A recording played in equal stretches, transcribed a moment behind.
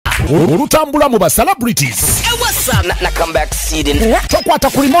olutambula mu ba celebrities. Tokwata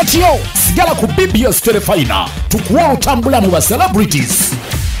ku remote yo, sigala ku BBS Telefina. Tukuwa olutambula mu ba celebrities.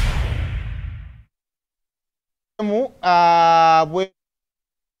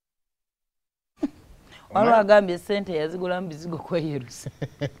 Waliwo agambye sente yazigula mbizigo kweyerusa.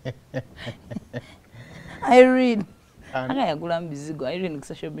 Irene. Anga yagula mbizigo. Irene ku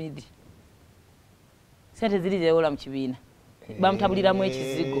social media. Sente ziri zewola mu kibiina. Bamutabuliramu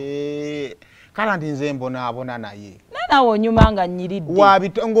ekizigo. Kala ndi nze mbona naye. Nana wonyuma nga nyiridde.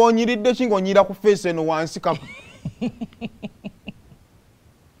 Wabita ng'onyiridde ki ng'onyira ku face eno wansi ka.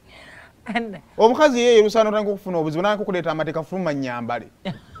 Omukazi ye yerusano tangu kufuna obuzibu nange kukuleeta amateeka fuluma nnyambale.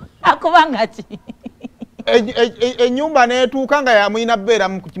 Akubanga ki? Ennyumba neetuuka nga yamuyina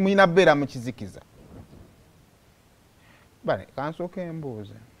bbeera mu kizikiza. Bale kansooka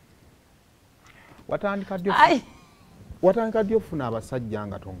embuuze. Watandika ddi ofuna abasajja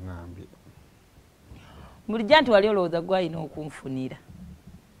nga toŋŋambye? Bulijja nti wali olowooza gwalina okunfunira.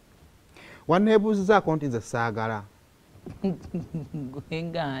 Wanneebuuzizaako nti nze saagala.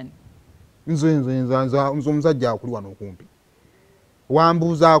 Gwengaani. Nze omusajja akuli wano okumpi.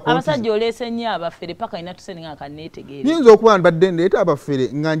 Wambuuzaako abasajja oleese nnyo abafere paka ina tuseni nga kanneetegeere. Nyinza okuba mbadde ndeeta abafere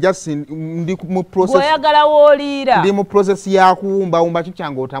nga njasi ndi mu process. Oyagala wooliira. Ndi mu process ya kuwumbawumba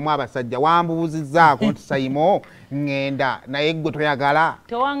kikyange otamu abasajja. Wambuuzizzaako nti Sayimo ngenda naye gwe toyagala.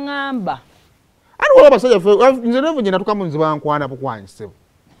 Tewaŋŋamba. Ati waliwo abasajja nze nevu ngenda tukamu nziba nkwana bukwanyisebo.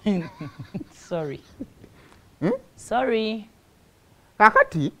 Sorry. Sorry.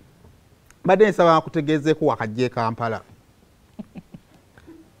 Kakati mbadde nsaba kutegeezeeko wakajja e Kampala.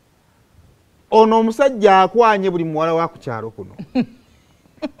 Ono omusajja akwanye buli muwala wa ku kyalo kuno.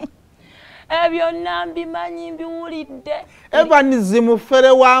 Ebyo nambimanyi mbiwulidde. Evans mufere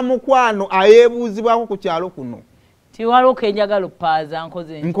wa mukwano ayeebuuzibwako ku kyalo kuno. Tiwaliwo kenjagala opaaza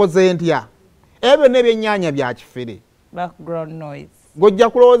nkoze ntya. Ebyo n'ebyennyanja bya kifere. Background noise. Gojja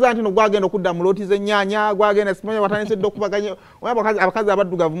kulowooza nti no gwagenda okudda mu looti z'ennyaanya gwagenda simanya watandise okubaganya abakazi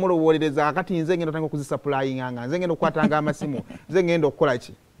abaddugavu mulowolereza akati nze ngenda otandika okuzisupplyinga nga nze ngenda okukwatanga amasimu nze ngenda okukola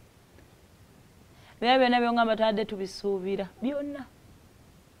ki. Byonna byongamba tadde tubisuubira byonna.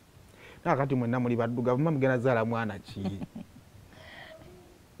 Nakati mwenna muli baddugavu mugenda zaala mwana ki?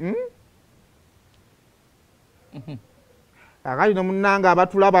 Akati no munnanga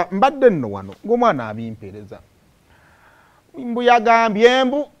abatulaba mbadde nno wano ng'omwana abimpeereza. Mbu yagambye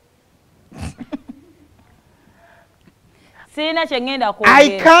embu. Sina kyengenda kwogera.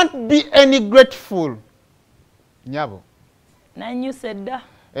 I can't be any grateful. Nyabo. Nanyuse dda.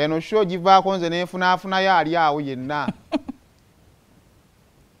 Eno show givaako nze neefunaafuna ali awo yenna.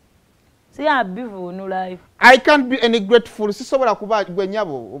 Siya bivunula. I can't be any grateful. Sisobola kuba gwe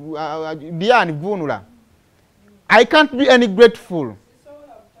nyabo Diane vunula. I can't be any grateful.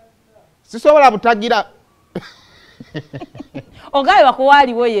 Sisobola butagira. Ogaye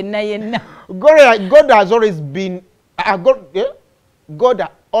wakuwaliwo yenna. God has always been God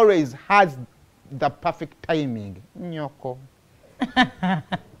always has the perfect timing. Nyoko.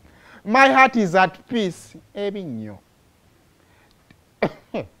 My heart is at peace. Ebinyo.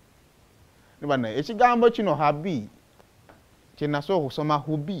 Nibana ekigambo kino habi. Kinaso okusoma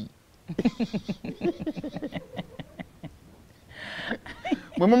hubi.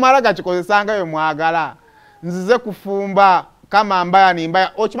 Mwe mumalaga kikozesanga yo mwagala. Nzize kufumba kama mbaya ni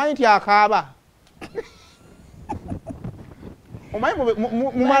mbaya. Okimanyi nti akaaba.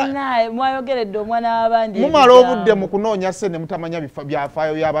 Mwayogeredde omwana w'abandi. Mumala obudde mu kunoonya ssente mutamanya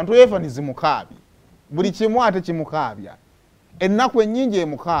byafaayo by'abantu Evans mukaabya. Buli kimu ate kimukaabya. Ennaku ennyingi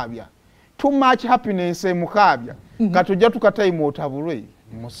emukaabya. Too much happiness emukaabya. Katujja tukatayima otabulwe.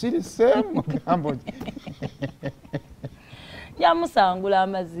 Musirise mugambo. Yamusangula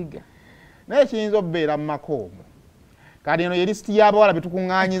amaziga. Naye kiyinza okubeera mu makoomo. Kati eno ye lisiti y'abawala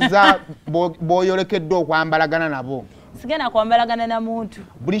betukuŋŋaanyiza b'oyolekedde okwambalagana nabo. Sigenda kwambalagana na muntu.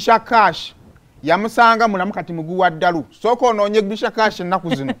 Bulisha Cash yamusanga mulamu kati muguu wa ddalu. Sooka onoonye Bulisha Cash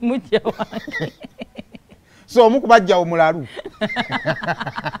ennaku zino. Mujja wange. So omukubajja omulalu.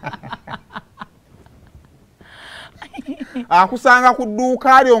 Akusanga ku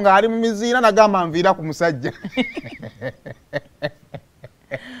dduuka lyo ng'ali mu miziina nagamba nviira ku musajja.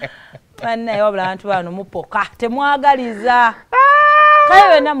 Bannaye wabula abantu bano mupoka temwagaliza.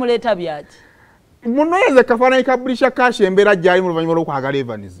 Kale wenna muleeta byaki. Munoyeze kafaananyi ka Bulisha Cash embeera gy'ali mu luvannyuma lw'okwagala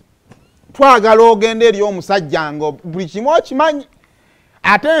Evans. Twagala ogenda eri omusajja nga buli kimu okimanyi.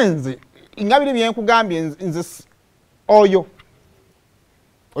 Ate nze ngabire byenkugambye nze oyo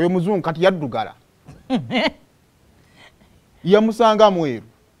muzungu kati yaddugala. Yamusanga mweru.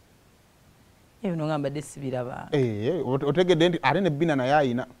 Ebyo ngamba desibira ba. Otegedde nti ate ne Bina naye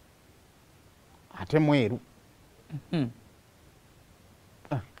ayina. ate mweru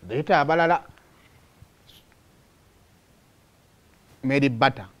leeta abalala Mary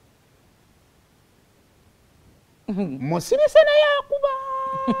Butter musirise naye akuba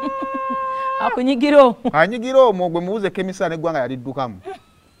akunyigiro anyigira omwo gwe mubuze kemisa n'eggwanga yaliddukamu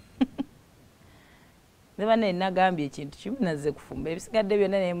nebane nagambye ekintu kimu nazze kufumba ebisigadde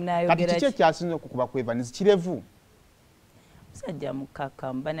byonna naye munayogera kati kiki ekyasinze okukuba ku Evans kirevu musajja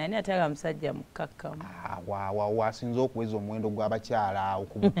mukkakkamu banani ataga musajja mukkakkamu waawa asinze okuweza omuwendo gw'abakyala awo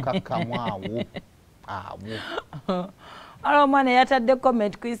ku bukkakkamu awo ala omwana yatadde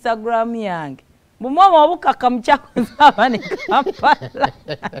comment ku Instagram yange bumwoma obukakkamu kyakozaaba ne Kampala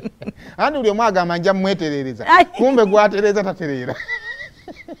andi buli omu agamba nja mweterereza kumbe gwatereza taterera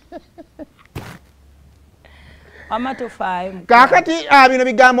amatofaayo kakati bino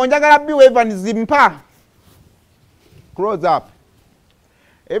bigambo njagala biwa Evans mpa close up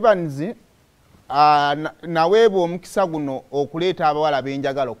Evans naweebwa omukisa guno okuleeta abawala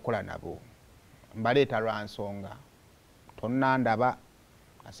benjagala okukola nabo mbaleeta lwa nsonga tonnandaba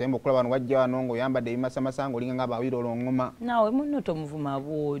asemba okulaba wano wajja wano ng'oyambadde ebimasamasa ng'olinga nga bawira olwongoma naawe munno tomuvuma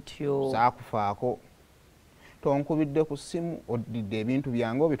bw'otyo saakufaako tonkubidde ku ssimu odidde ebintu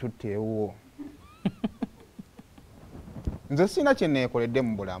byange obitutteewo nze sina kye neekoledde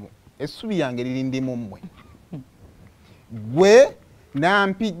mu bulamu essubi yange liri mu mmwe gwe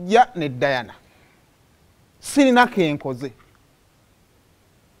nampijja ne Diana sirina kenkoze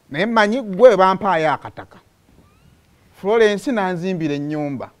naye mmanyi gwe bampaayo akataka Florence nanzimbira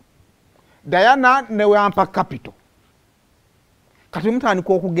ennyumba Diana ne wampa capital kati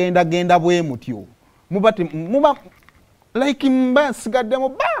mutandika okugendagenda bwe mutyo muba like mba sigadde mu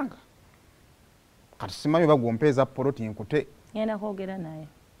bbanga kati simanyi bagompeeza poloti nkute ngenda kwogera naye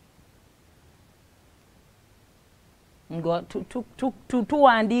ngo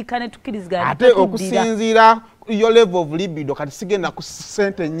tuwandiika ne tukkiriziganya ate okusinziira yo level of libido kati sigenda ku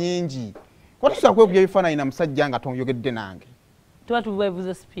sente nnyingi kwatusa kwekuja ebifaananyi na musajja nga tonjogedde nange tuba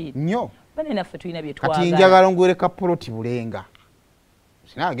tubeebuze speed nnyo bane naffe tulina bye kati twagala njagala ngwereka poloti bulenga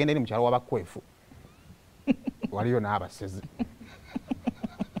sina agenda eri mukyalo w'abakwefu waliyo n'abasezi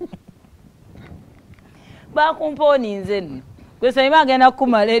bakumponi nze nno gwesanyima agenda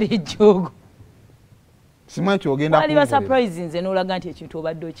kukumala eri ejjoogo simanyi kyogenda wali ba surprise nze n'olaga nti ekintu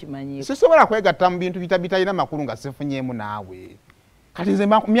obadde okimanyiiko sisobola kwegatta mu bintu bitalina makulu nga sifunyeemu naawe kati nze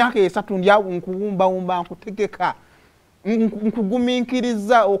myaka 3 ndi awo nkuwumbawumba nkutegeka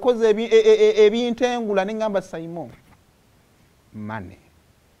nkugumiikiriza okoze ebintengula ne ngamba Simon money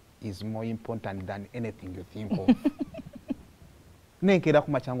is more important than anything you think of nenkera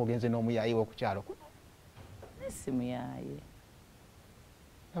ku macyango genze n'omuyayi w'okukyalo kuno simuyaye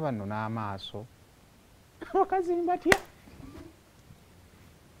aba nno n'amaaso abakazi batya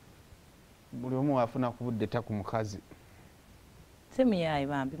buli omu afuna ku budde ta ku mukazi simuyaye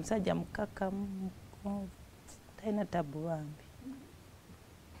bambi musajja mukkakkamu talina tabu bambi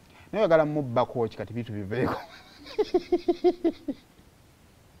naye oyagala mubbako ki kati bitu biveeko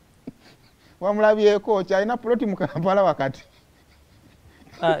wamulabyeko ki alina poloti mu Kampala wakati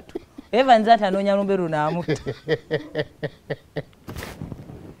atu Evans atanoonya lumbe lunaamutta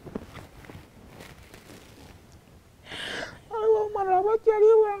omwana abakyali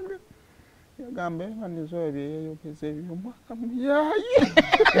wange yagamba Evans oyo byeyeyogeza ebyomwaka muyayi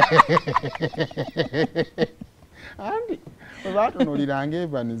andi webatunuliranga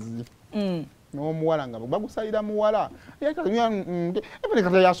Evans n'omuwala nga bagusalira muwala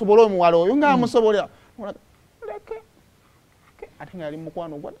kata yasobola omuwala oyo ngaamusobolera leke ate nga yali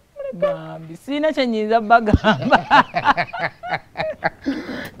mukwano gwa bambi sirina kyenyinza bagamba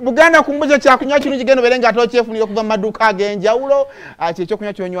Buganda kumbuza kyakunywa kino kigendo bere nga atokyefunira okuva mu maduuka ag'enjawulo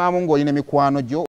kyekyokunywa kyonywamu ng'olina mikwano gyo